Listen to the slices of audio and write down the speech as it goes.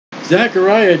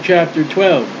Zechariah chapter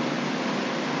 12.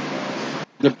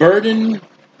 The burden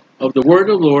of the word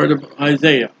of the Lord of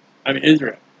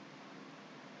Israel.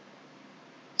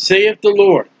 Saith the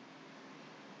Lord,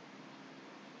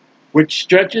 which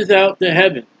stretches out the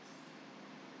heavens,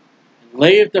 and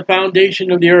layeth the foundation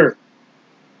of the earth.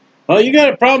 Well, you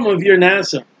got a problem with your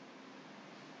NASA.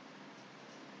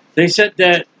 They sent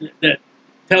that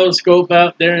telescope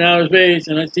out there in outer space,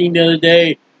 and I seen the other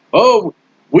day, oh,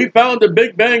 we found the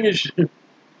Big Bang.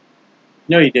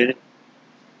 No, you didn't.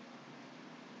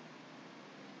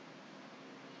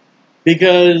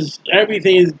 Because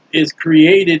everything is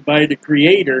created by the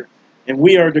Creator, and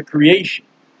we are the creation.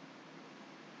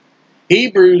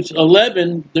 Hebrews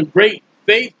 11, the great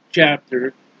faith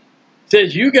chapter,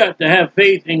 says you got to have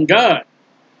faith in God.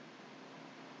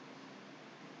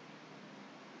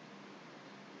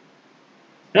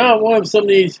 Now, I want some of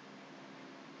these,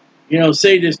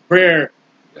 say this prayer.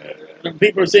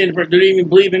 People are saying the prayer, do they even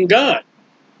believe in God?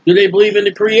 Do they believe in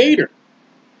the Creator?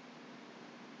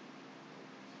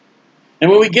 And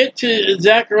when we get to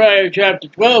Zechariah chapter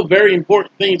 12, very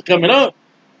important things coming up.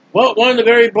 Well, one of the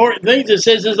very important things it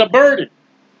says is a burden.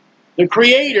 The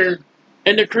Creator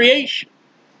and the creation.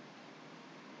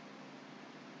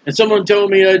 And someone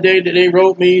told me the other day that they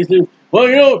wrote me, he said,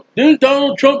 well, didn't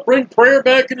Donald Trump bring prayer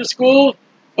back into schools?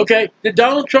 Okay, did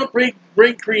Donald Trump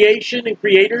bring creation and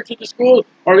creator to the schools?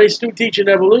 Or are they still teaching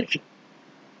evolution?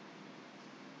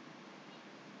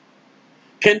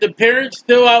 Can the parents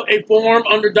fill out a form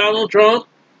under Donald Trump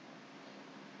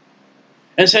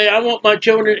and say, I want my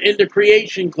children in the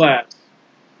creation class.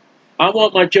 I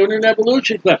want my children in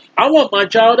evolution class. I want my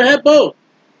child to have both.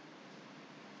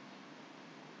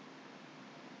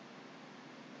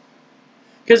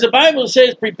 Because the Bible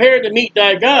says, prepare to meet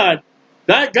thy God.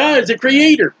 Thy God is a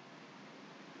creator.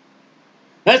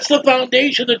 That's the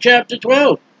foundation of chapter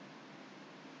 12.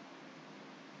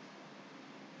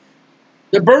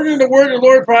 The burden of the word of the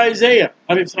Lord for Israel.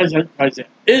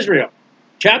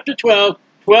 Chapter 12.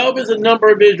 12 is the number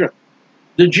of Israel.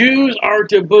 The Jews are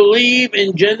to believe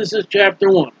in Genesis chapter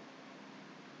 1.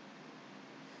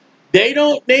 They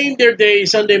don't name their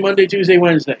days Sunday, Monday, Tuesday,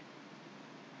 Wednesday.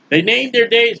 They name their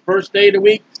days first day of the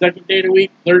week, second day of the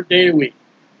week, third day of the week.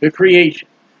 The creation.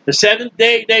 The seventh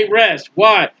day they rest.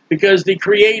 Why? Because the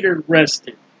Creator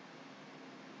rested.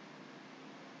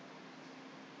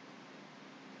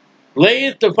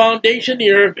 Layeth the foundation of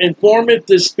the earth, and formeth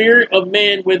the spirit of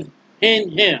man within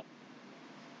him.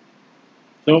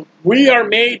 So we are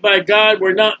made by God.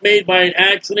 We're not made by an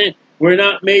accident. We're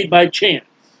not made by chance.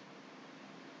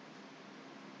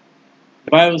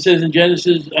 The Bible says in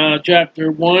Genesis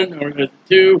chapter 1 or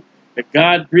 2 that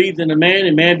God breathed in a man,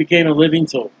 and man became a living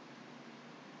soul.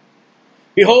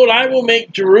 Behold, I will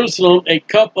make Jerusalem a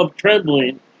cup of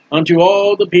trembling unto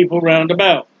all the people round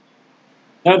about.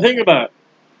 Now think about it.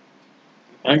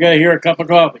 I got here a cup of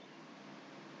coffee.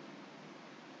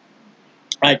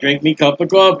 I drink me a cup of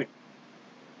coffee.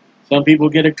 Some people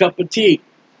get a cup of tea.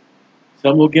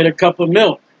 Some will get a cup of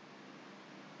milk.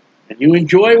 And you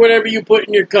enjoy whatever you put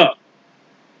in your cup.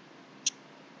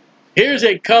 Here's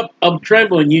a cup of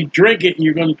trembling. You drink it and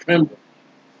you're going to tremble.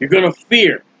 You're going to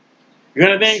fear. You're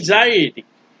going to have anxiety.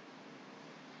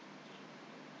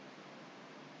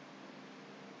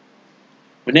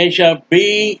 When they shall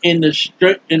be in the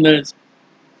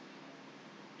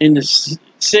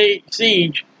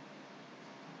siege,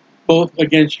 both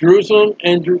against Jerusalem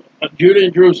and Judah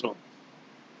and Jerusalem.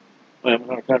 Well, I'm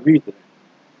not going to read that.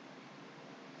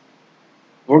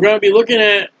 We're going to be looking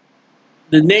at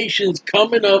the nations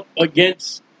coming up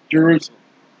against Jerusalem.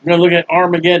 We're going to look at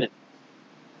Armageddon.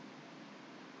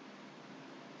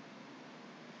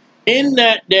 In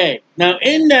that day. Now,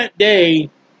 in that day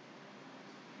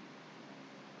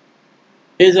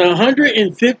is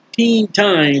 115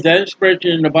 times that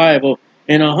expression in the Bible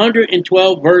in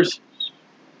 112 verses.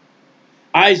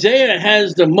 Isaiah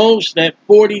has the most at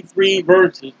 43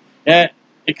 verses, that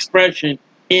expression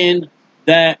in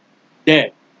that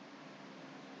day.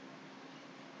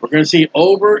 We're going to see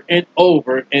over and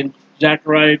over in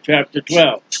Zechariah chapter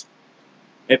 12.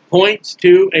 It points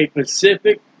to a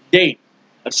specific date,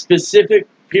 a specific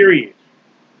period.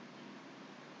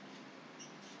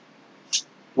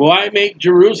 Will I make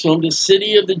Jerusalem, the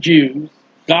city of the Jews,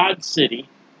 God's city,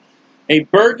 a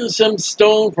burdensome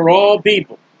stone for all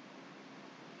people?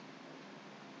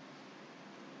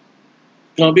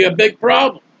 It's going to be a big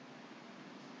problem.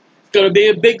 It's going to be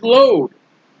a big load.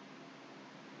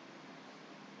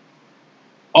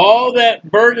 All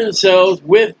that burden cells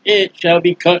with it shall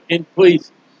be cut in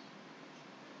pieces.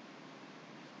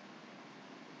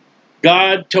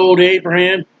 God told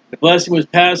Abraham, the blessing was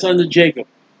passed on to Jacob.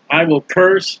 I will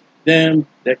curse them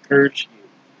that curse you.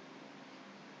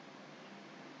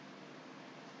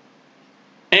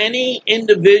 Any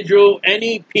individual,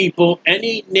 any people,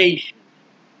 any nation,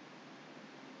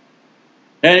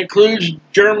 that includes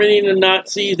Germany and the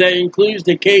Nazis, that includes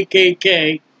the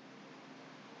KKK,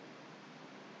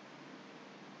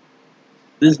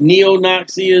 this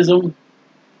neo-Nazism,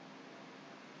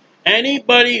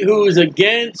 anybody who is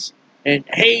against and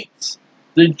hates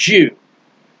the Jew,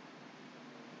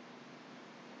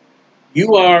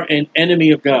 you are an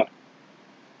enemy of God.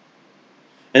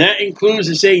 And that includes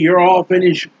to say you're all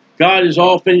finished, God is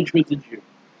all finished with the Jew.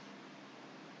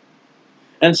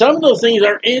 And some of those things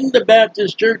are in the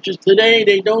Baptist churches today,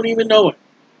 they don't even know it.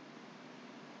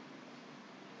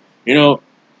 You know,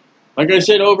 like I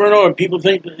said over and over, people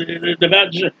think the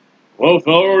Baptist church, well,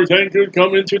 fellow, thank you,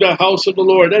 come into the house of the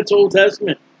Lord. That's Old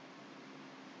Testament.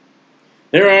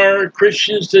 There are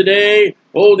Christians today,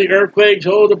 oh, the earthquakes,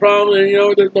 oh, the problem, and, you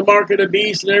know, the mark of the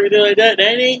beast and everything like that.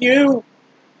 That ain't you.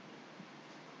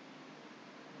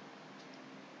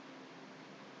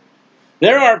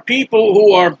 There are people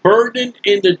who are burdened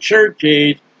in the church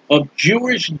age of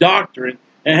Jewish doctrine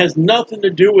that has nothing to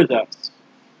do with us.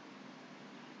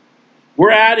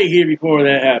 We're out of here before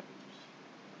that happens.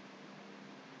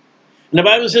 And the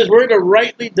Bible says we're to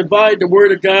rightly divide the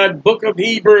word of God, book of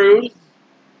Hebrews,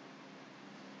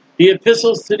 the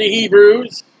epistles to the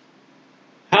Hebrews.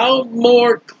 How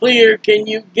more clear can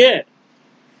you get?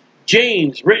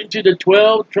 James, written to the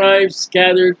 12 tribes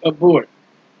scattered abroad.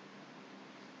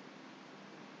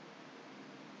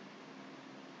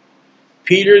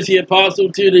 Peter is the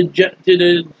apostle to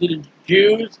the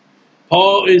Jews.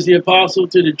 Paul is the apostle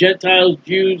to the Gentiles,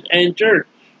 Jews, and church.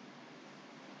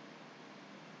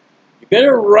 You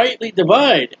better rightly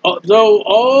divide. Though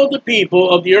all the people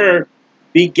of the earth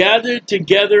be gathered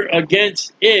together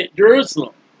against it,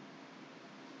 Jerusalem.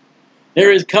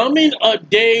 There is coming a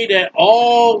day that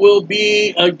all will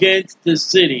be against the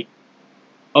city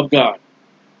of God.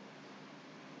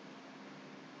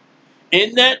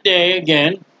 In that day,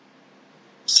 again,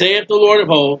 saith the Lord of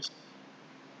hosts,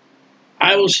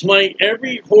 I will smite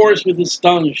every horse with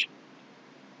astonishment.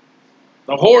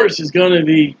 The horse is going to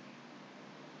be...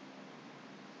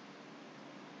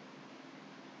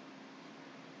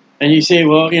 And you say,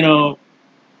 well, you know,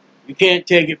 you can't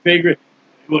take it figure.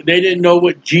 Well, they didn't know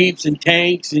what jeeps and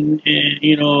tanks and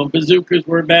you know, bazookas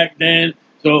were back then.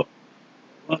 So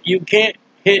well, you can't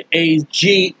hit a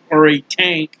jeep or a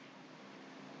tank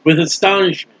with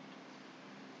astonishment.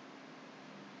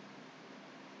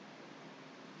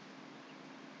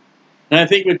 And I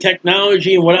think with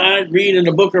technology and what I read in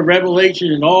the book of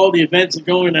Revelation and all the events that are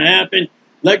going to happen,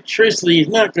 electricity is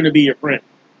not going to be your friend.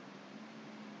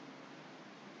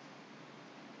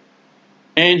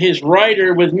 And his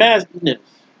rider with madness.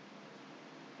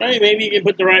 Right? Maybe you can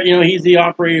put the right, you know, he's the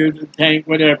operator of the tank,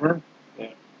 whatever.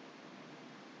 Yeah.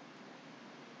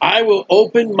 I will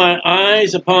open my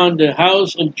eyes upon the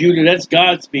house of Judah. That's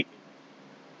God speaking.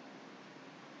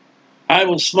 I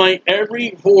will smite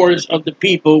every horse of the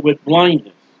people with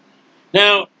blindness.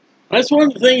 Now, that's one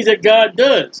of the things that God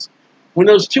does. When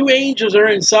those two angels are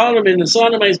in Sodom and the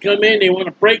Sodomites come in, they want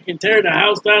to break and tear the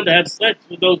house down to have sex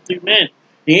with those two men.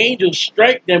 The angels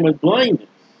strike them with blindness.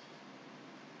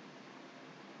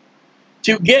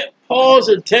 To get Paul's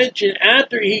attention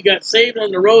after he got saved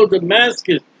on the road to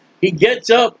Damascus, he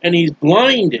gets up and he's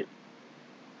blinded.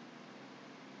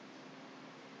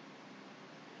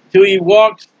 Till he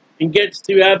walks and gets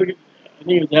to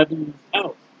Abigail's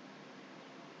house.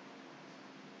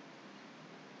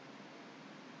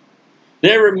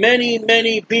 There were many,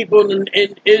 many people in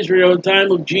Israel in the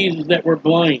time of Jesus that were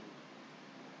blind.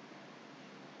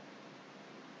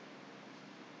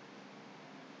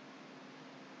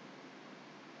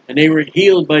 And they were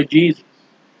healed by Jesus.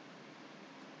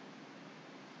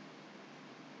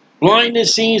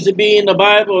 Blindness seems to be in the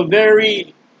Bible a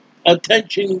very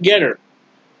attention getter.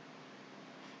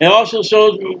 It also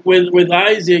shows with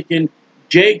Isaac and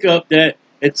Jacob that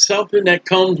it's something that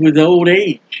comes with old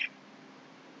age.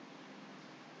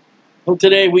 So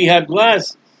today we have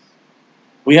glasses.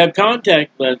 We have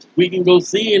contact lenses. We can go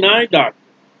see an eye doctor.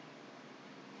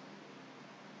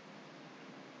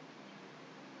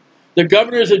 The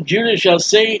governors of Judah shall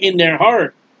say in their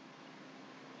heart,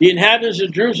 the inhabitants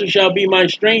of Jerusalem shall be my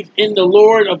strength in the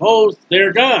Lord of hosts,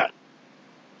 their God.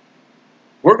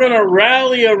 We're going to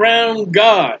rally around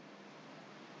God.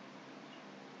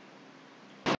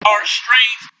 Our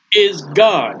strength is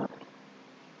God.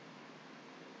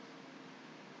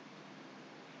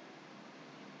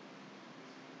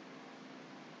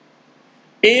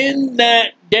 In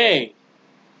that day,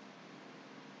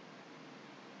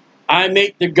 I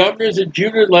make the governors of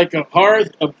Judah like a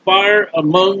hearth of fire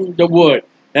among the wood.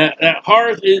 That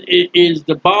hearth is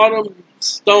the bottom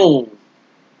stone,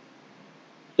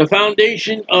 the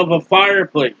foundation of a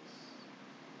fireplace,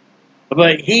 of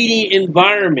a heating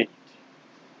environment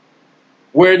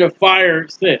where the fire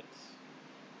sits.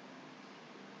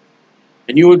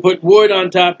 And you would put wood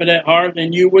on top of that hearth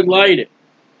and you would light it.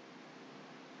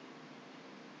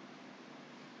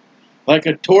 Like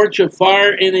a torch of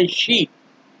fire in a sheaf.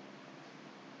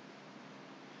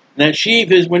 And that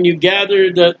sheaf is when you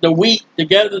gather the wheat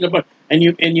together, and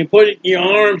you put it in your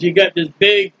arms, you got this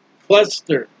big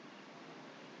cluster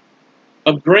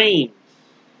of grain.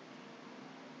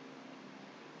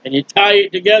 And you tie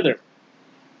it together.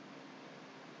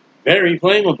 Very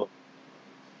flammable.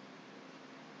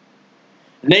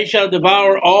 And they shall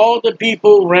devour all the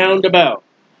people round about.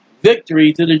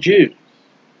 Victory to the Jews.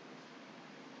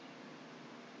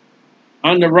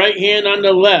 On the right hand, on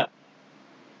the left.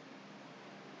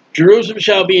 Jerusalem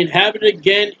shall be inhabited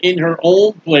again in her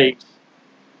own place,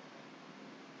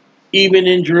 even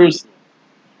in Jerusalem.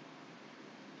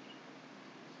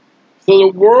 So the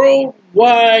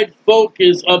worldwide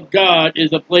focus of God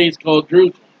is a place called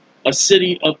Jerusalem, a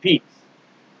city of peace.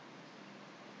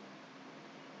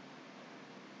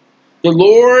 The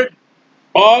Lord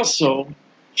also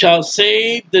shall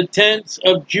save the tents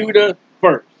of Judah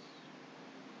first.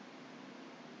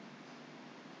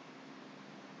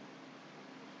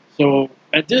 So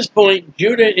at this point,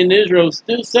 Judah and Israel are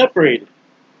still separated.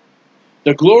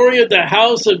 The glory of the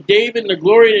house of David and the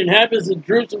glory of the inhabitants of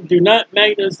Jerusalem do not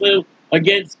magnify themselves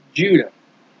against Judah.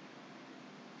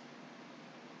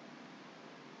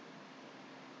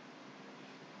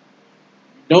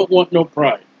 Don't want no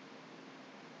pride.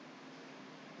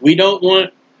 We don't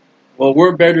want, well,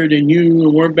 we're better than you,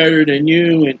 and we're better than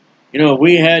you, and,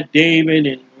 we had David,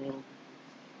 and,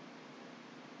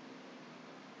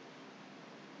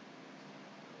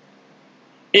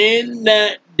 in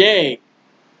that day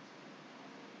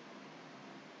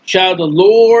shall the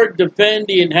Lord defend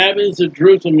the inhabitants of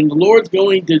Jerusalem, and the Lord's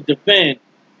going to defend.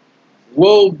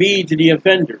 Woe be to the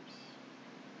offenders.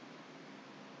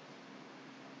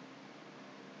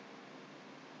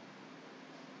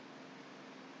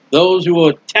 Those who will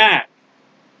attack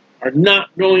are not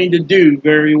going to do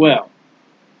very well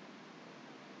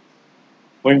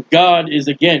when God is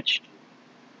against you.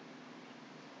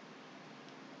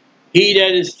 He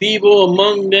that is feeble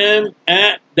among them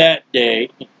at that day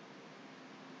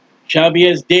shall be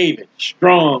as David,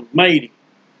 strong, mighty.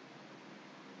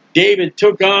 David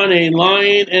took on a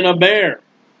lion and a bear.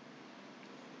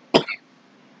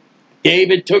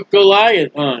 David took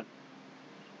Goliath on.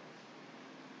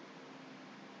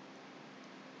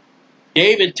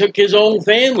 David took his own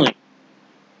family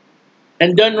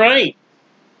and done right.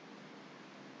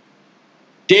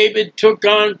 David took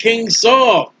on King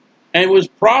Saul and was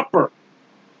proper.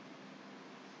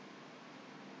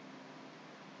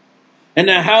 And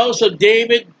the house of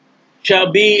David shall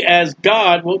be as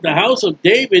God. Well, the house of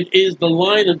David is the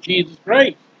line of Jesus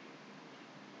Christ.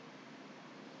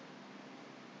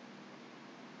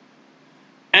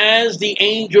 As the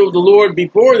angel of the Lord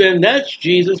before them, that's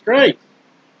Jesus Christ.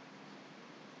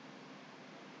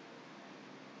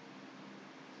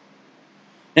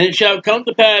 And it shall come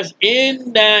to pass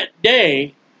in that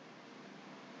day,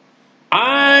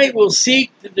 I will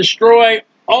seek to destroy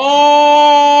all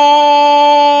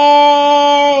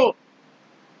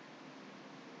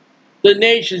the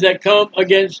nations that come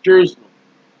against Jerusalem.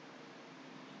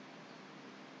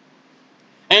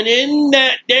 And in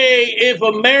that day, if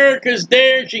America's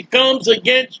there, she comes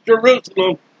against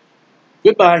Jerusalem.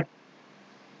 Goodbye.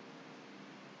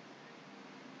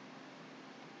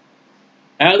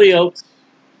 Adios.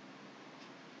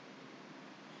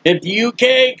 If the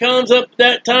UK comes up at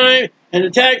that time and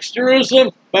attacks Jerusalem,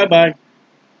 bye-bye.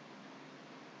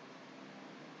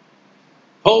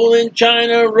 Poland,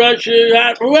 China,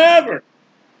 Russia, whoever.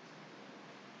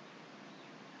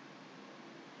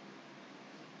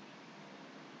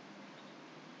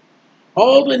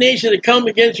 All the nations that come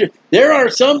against you. There are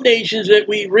some nations that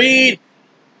we read,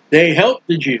 they help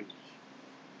the Jews.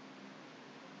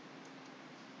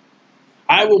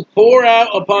 I will pour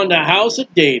out upon the house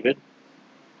of David,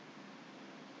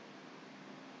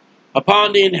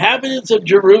 upon the inhabitants of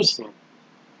Jerusalem,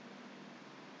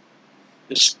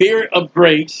 the spirit of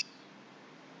grace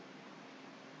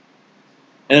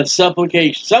and of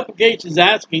supplication. Supplication is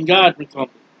asking God for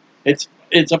something. It's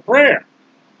a prayer.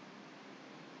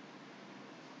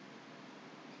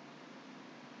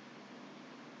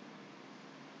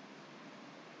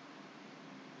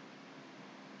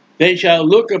 They shall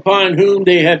look upon whom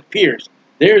they have pierced.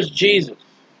 There's Jesus.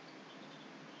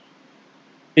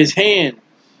 his hands,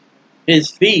 his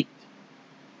feet,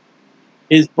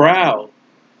 his brow,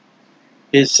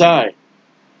 his side.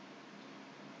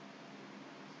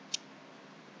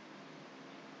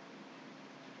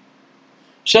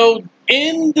 So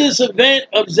in this event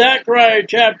of Zechariah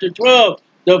chapter 12,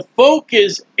 the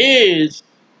focus is,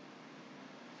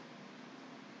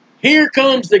 here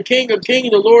comes the King of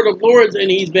Kings, the Lord of Lords, and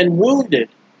he's been wounded.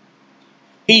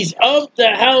 He's of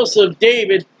the house of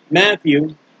David,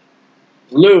 Matthew,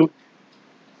 Luke,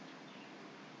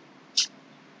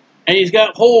 and he's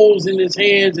got holes in his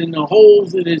hands and the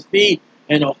holes in his feet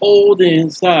and a hole in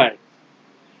his side.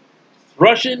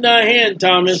 Rush in thy hand,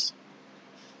 Thomas.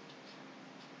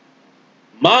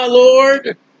 My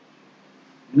Lord,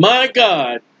 my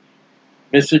God,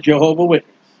 Mr. Jehovah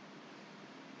Witness.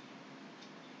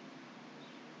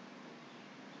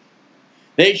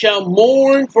 They shall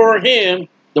mourn for him,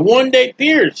 the one they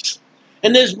pierced.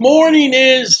 And this mourning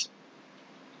is,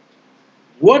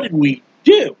 what did we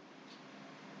do?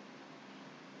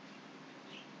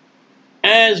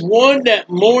 As one that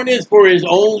mourneth for his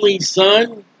only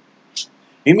son.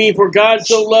 You mean, for God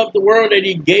so loved the world that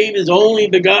he gave his only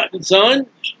begotten son?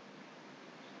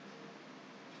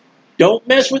 Don't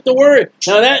mess with the word.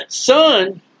 Now that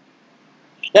son,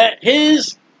 that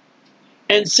his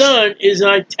and son is in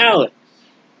italics.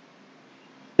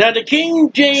 Now the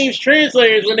King James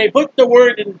translators, when they put the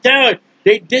word in italics,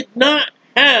 they did not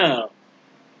have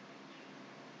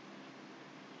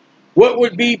what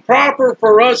would be proper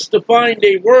for us to find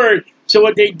a word. So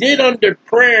what they did under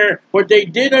prayer, what they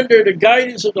did under the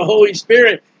guidance of the Holy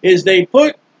Spirit, is they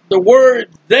put the word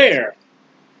there.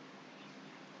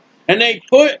 And they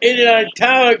put it in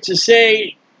italics to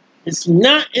say it's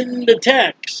not in the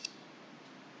text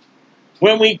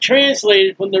when we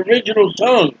translate it from the original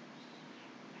tongue.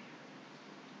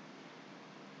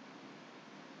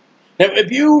 Now,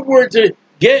 if you were to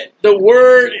get the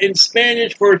word in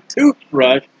Spanish for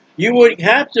toothbrush, you would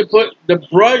have to put the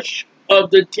brush of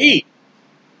the teeth.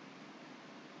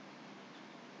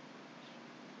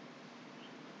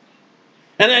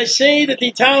 And I say that the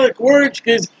italic words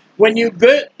because when you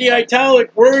get the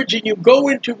italic words and you go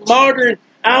into modern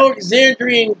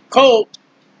Alexandrian cult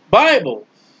Bibles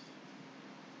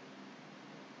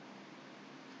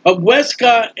of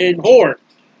Westcott and Hort,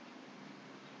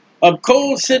 of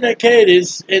Cole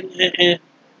Synecadus and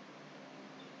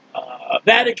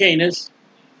Vaticanus,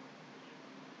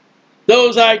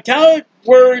 those italic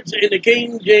words in the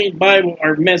King James Bible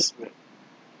are messed with.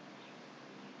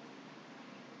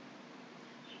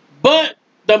 But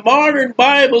the modern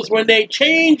Bibles, when they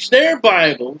change their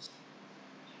Bibles,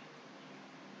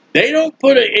 they don't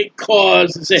put a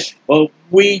clause and say, well,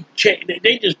 we change.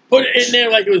 They just put it in there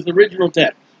like it was the original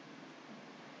text.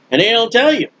 And they don't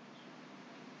tell you.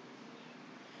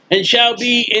 And shall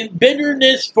be in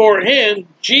bitterness for him,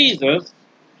 Jesus.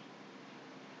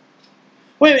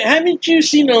 Wait a minute, haven't you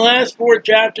seen the last 4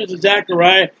 chapters of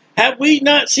Zechariah? Have we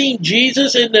not seen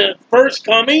Jesus in the first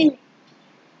coming?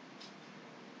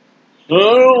 I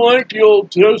don't like the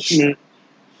Old Testament.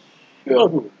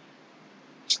 Sure.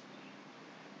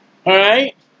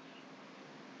 Alright?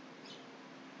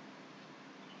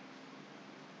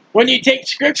 When you take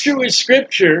Scripture with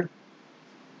Scripture,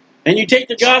 and you take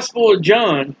the Gospel of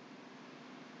John,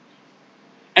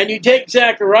 and you take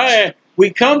Zechariah,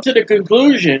 we come to the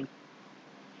conclusion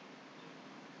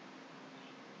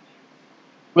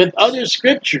with other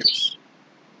Scriptures.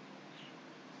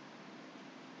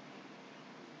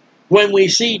 When we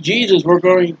see Jesus, we're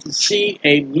going to see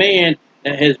a man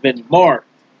that has been marked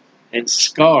and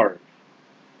scarred.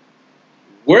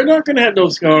 We're not going to have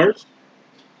those scars.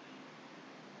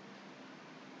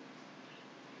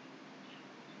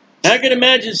 I can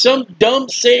imagine some dumb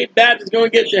saved Baptist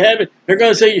going to get to heaven. They're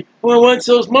going to say, well, what's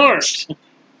those marks?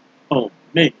 Oh,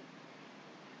 man.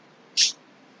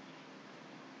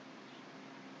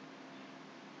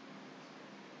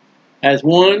 As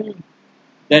one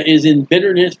that is in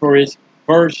bitterness for his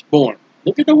firstborn.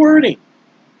 Look at the wording.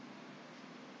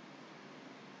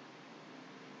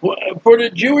 For the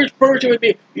Jewish person, it would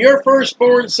be your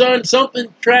firstborn son,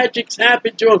 something tragic's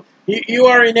happened to him. You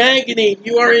are in agony.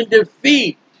 You are in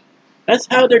defeat. That's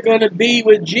how they're going to be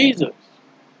with Jesus.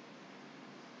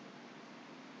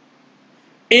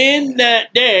 In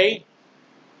that day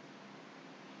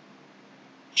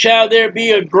shall there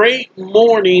be a great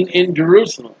mourning in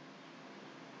Jerusalem.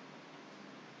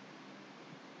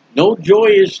 No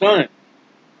joy is found.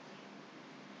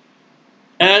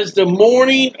 As the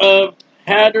mourning of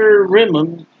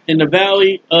Hadar-rimmon in the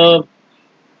valley of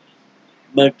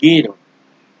Megiddo.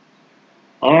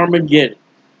 Armageddon.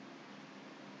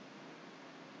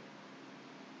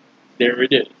 There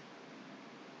it is.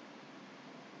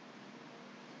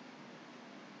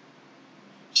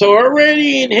 So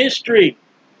already in history,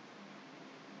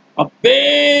 a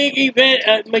big event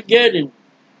at Armageddon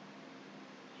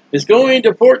is going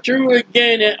to pour through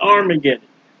again at Armageddon.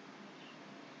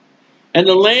 And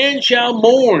the land shall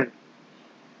mourn.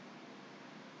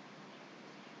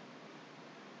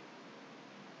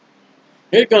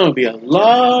 There's going to be a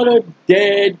lot of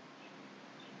dead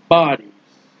bodies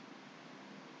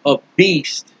of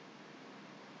beasts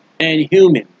and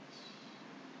humans.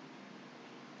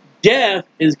 Death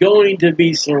is going to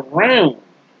be surrounded.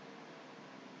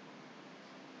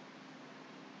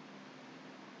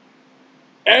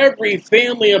 Every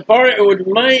family apart. It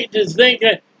might just think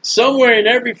that somewhere in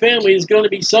every family is going to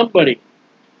be somebody.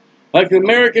 Like the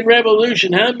American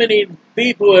Revolution, how many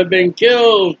people have been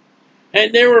killed?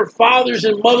 And there were fathers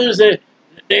and mothers that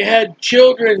they had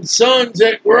children, sons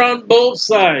that were on both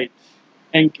sides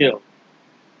and killed.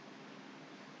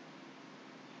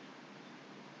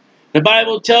 The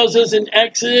Bible tells us in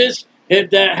Exodus, if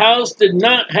that house did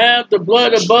not have the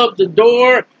blood above the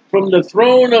door, from the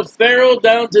throne of Pharaoh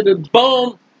down to the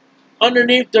bone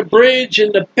underneath the bridge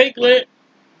and the piglet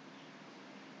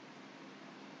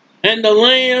and the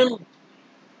lamb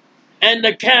and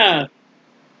the calf,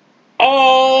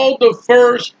 all the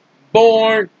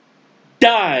firstborn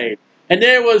died. And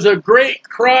there was a great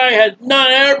cry, had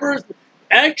not ever,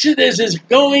 Exodus is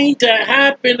going to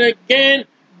happen again.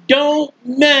 Don't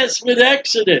mess with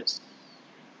Exodus.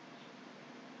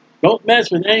 Don't mess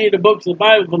with any of the books of the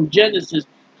Bible from Genesis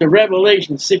to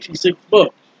Revelation, 66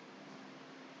 books.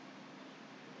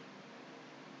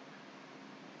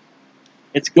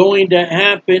 It's going to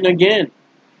happen again.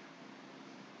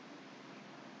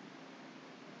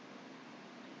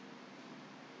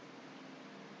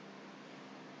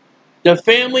 The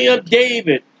family of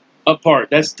David apart.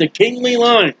 That's the kingly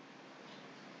line.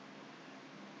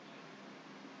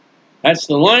 That's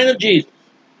the line of Jesus.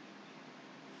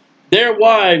 Their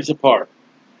wives apart.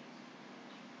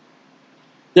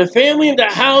 The family of the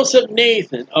house of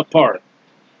Nathan apart.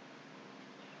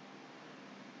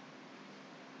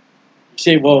 You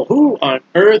say, well, who on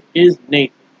earth is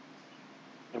Nathan?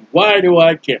 And why do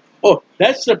I care? Oh,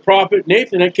 that's the prophet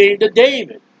Nathan that came to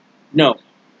David. No.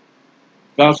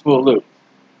 Gospel of Luke.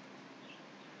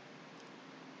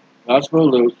 Gospel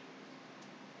of Luke,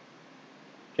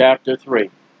 chapter 3.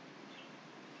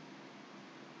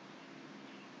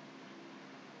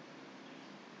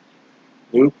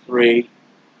 Luke 3,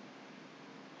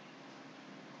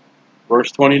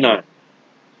 verse 29.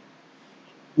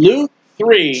 Luke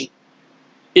 3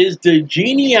 is the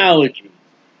genealogy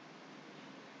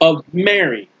of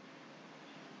Mary,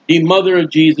 the mother of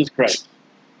Jesus Christ.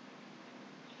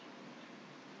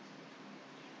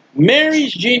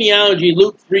 Mary's genealogy,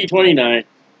 Luke 3:29,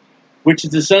 which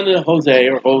is the son of Jose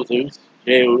or Jesus,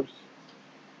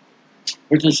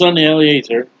 which is the son of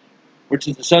Eleazar, which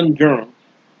is the son of Joram,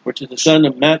 which is the son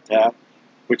of Mattab,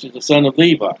 which is the son of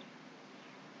Levi.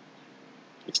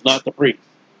 It's not the priest.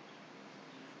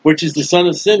 Which is the son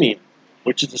of Simeon,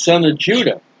 which is the son of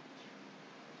Judah.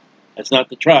 That's not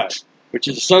the tribe. Which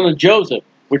is the son of Joseph,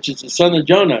 which is the son of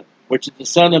Jonah, which is the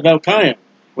son of Elkiah,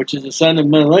 which is the son of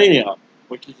Melaniah,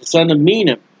 which is the son of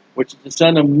Menem, which is the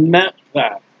son of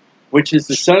Matthaf, which is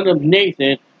the son of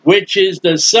Nathan, which is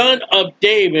the son of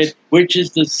David, which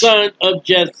is the son of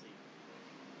Jesse.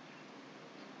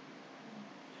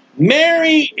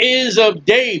 Mary is of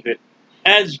David,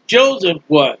 as Joseph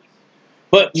was.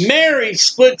 But Mary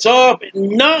splits off,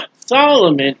 not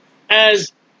Solomon,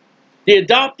 as the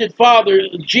adopted father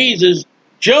of Jesus,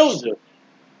 Joseph.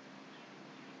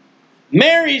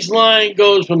 Mary's line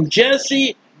goes from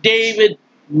Jesse, David,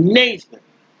 Nathan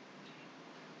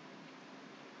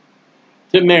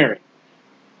to Mary.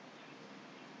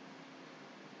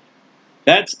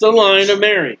 That's the line of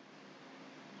Mary.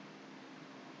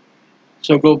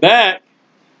 So go back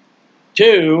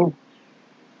to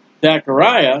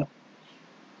Zechariah.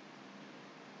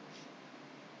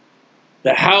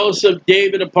 The house of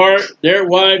David apart, their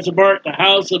wives apart. The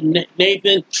house of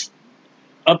Nathan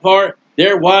apart,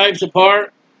 their wives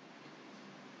apart.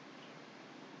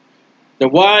 The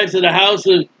wives of the house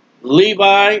of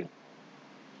Levi.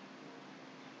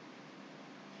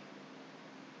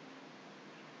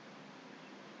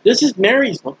 This is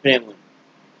Mary's family.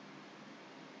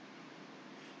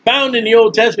 Found in the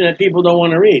Old Testament that people don't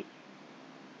want to read.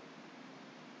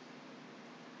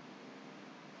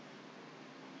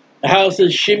 The house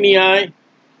of Shimei,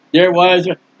 their wives.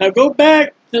 Now go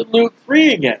back to Luke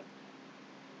 3 again.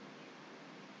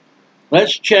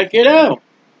 Let's check it out.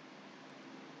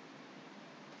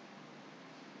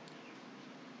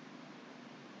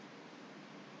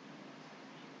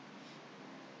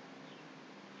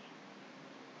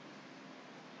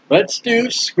 Let's do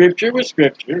scripture with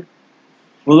scripture.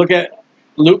 We'll look at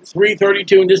Luke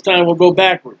 3:32, and this time we'll go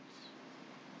backwards.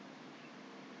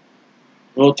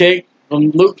 We'll take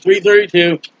from Luke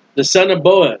 3:32, the son of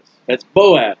Boaz. That's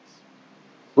Boaz.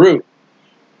 Ruth,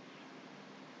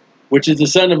 which is the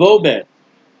son of Obed,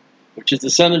 which is the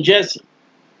son of Jesse.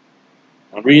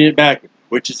 I'm reading it backwards.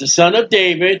 Which is the son of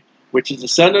David, which is the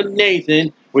son of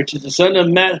Nathan, which is the son of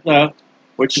Mattha,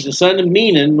 which is the son of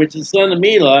Menon, which is the son of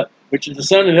Milah, which is the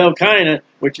son of Elkanah,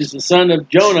 which is the son of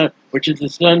Jonah, which is the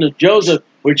son of Joseph,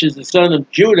 which is the son of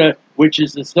Judah, which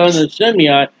is the son of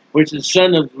Shimei, which is the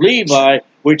son of Levi,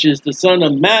 which is the son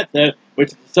of Mattha,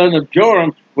 which is the son of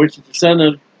Joram, which is the son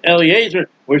of Eleazar,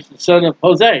 which is the son of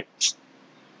Hosea.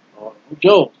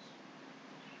 Joel.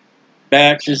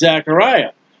 Back to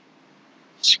Zechariah.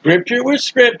 Scripture with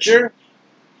scripture.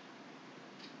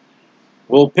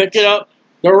 We'll pick it up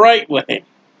the right way.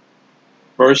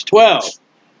 Verse 12.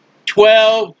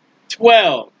 12,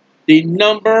 12. The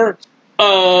number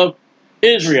of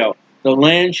Israel. The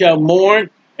land shall mourn,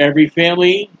 every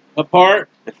family apart,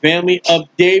 the family of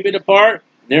David apart,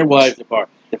 and their wives apart.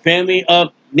 The family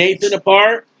of Nathan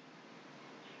apart,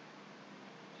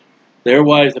 their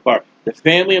wives apart. The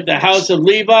family of the house of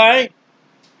Levi,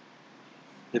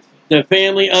 the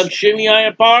family of Shimei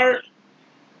apart.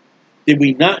 Did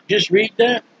we not just read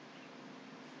that?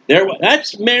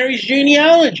 That's Mary's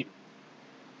genealogy.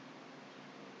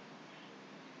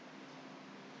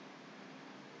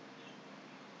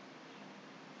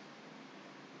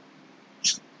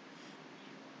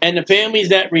 And the families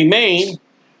that remain,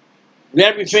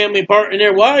 every family apart and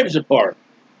their wives apart.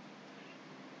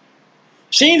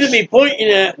 Seems to be pointing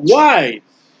at wives.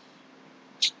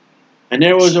 And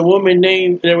there was a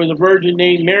virgin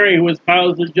named Mary who was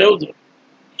spoused to Joseph.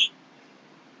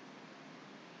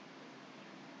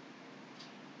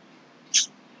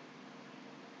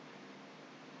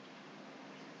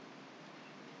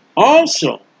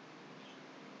 Also,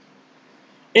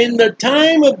 in the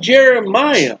time of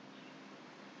Jeremiah,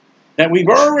 that we've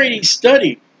already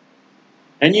studied,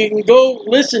 and you can go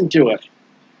listen to it,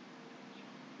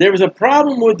 there was a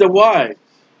problem with the wives.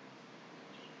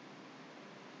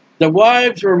 The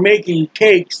wives were making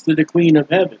cakes to the Queen of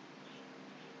Heaven.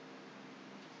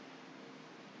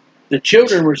 The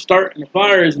children were starting the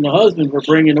fires, and the husbands were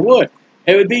bringing the wood.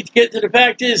 It would be to get to the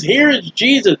fact is, here is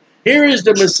Jesus. Here is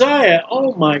the Messiah.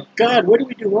 Oh my God, what did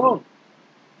we do wrong?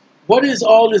 What is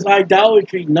all this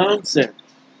idolatry nonsense?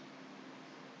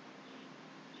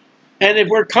 And if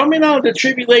we're coming out of the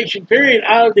tribulation period,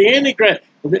 out of the Antichrist,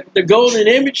 the golden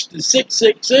image, the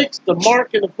 666, the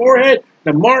mark in the forehead,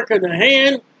 the mark on the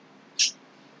hand,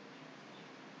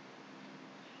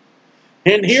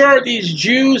 and here are these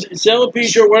Jews,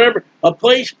 Celepecia or whatever, a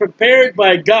place prepared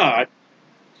by God.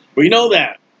 We know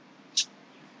that.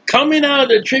 Coming out of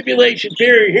the tribulation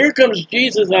period, here comes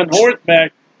Jesus on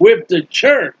horseback with the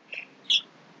church.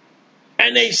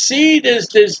 And they see this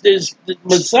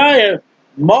Messiah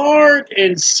marred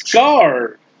and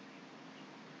scarred.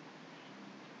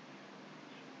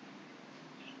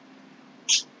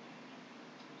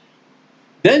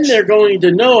 Then they're going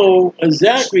to know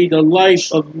exactly the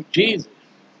life of Jesus.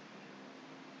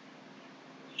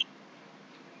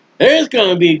 There's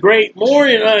going to be great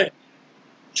mourning.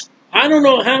 I don't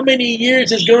know how many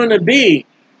years it's going to be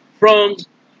from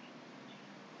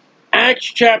Acts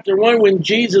chapter 1 when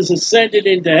Jesus ascended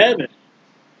into heaven.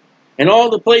 And all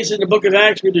the places in the book of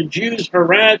Acts where the Jews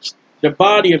harassed the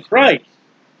body of Christ.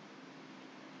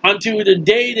 Unto the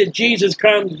day that Jesus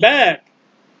comes back.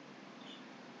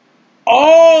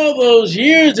 All those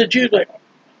years the Jews like,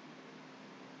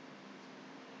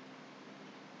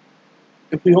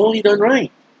 if we only done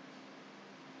right.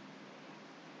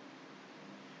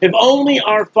 If only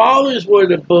our fathers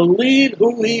would have believed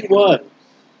who he was.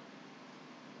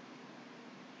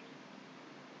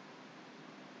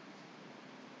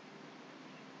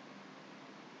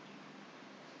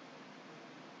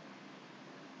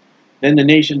 Then the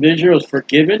nation of Israel is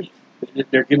forgiven.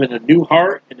 They're given a new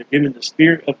heart and they're given the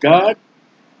Spirit of God.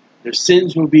 Their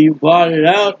sins will be blotted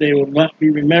out. They will not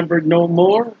be remembered no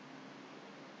more.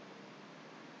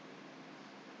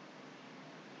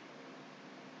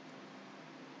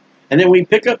 And then we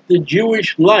pick up the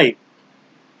Jewish life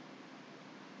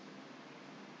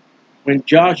when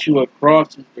Joshua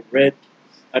crosses the Red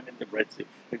Sea.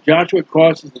 When Joshua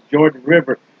crosses the Jordan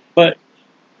River. But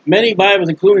many Bibles,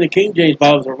 including the King James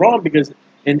Bibles, are wrong because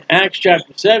in Acts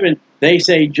chapter 7, they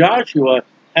say Joshua.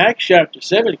 Acts chapter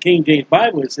 7, the King James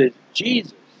Bible, it says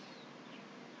Jesus.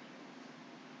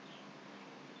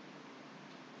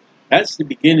 That's the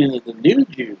beginning of the new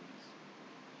Jews.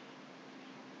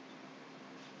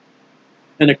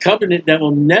 and a covenant that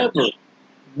will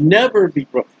never be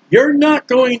broken. You're not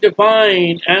going to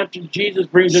find, after Jesus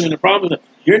brings them in the promised land,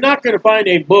 you're not going to find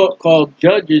a book called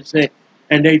Judges saying,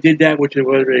 and they did that which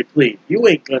was they pleased. You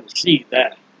ain't going to see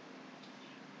that.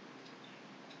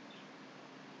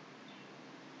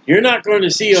 You're not going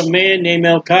to see a man named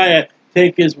Elkiah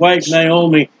take his wife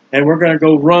Naomi and we're going to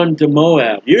go run to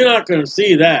Moab. You're not going to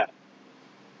see that.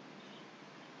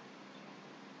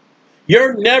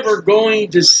 You're never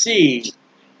going to see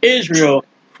Israel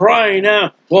crying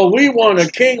out, well, we want a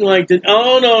king like this.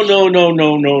 Oh, no, no, no,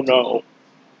 no, no, no.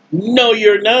 No,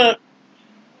 you're not.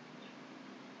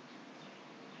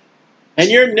 And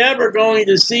you're never going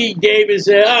to see David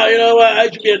say, oh, you know what, I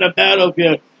should be in the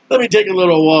battlefield. Let me take a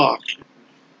little walk.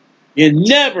 You're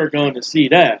never going to see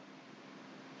that.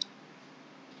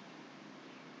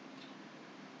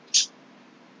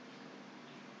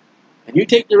 And you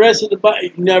take the rest of the Bible,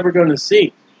 you're never going to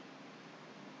see.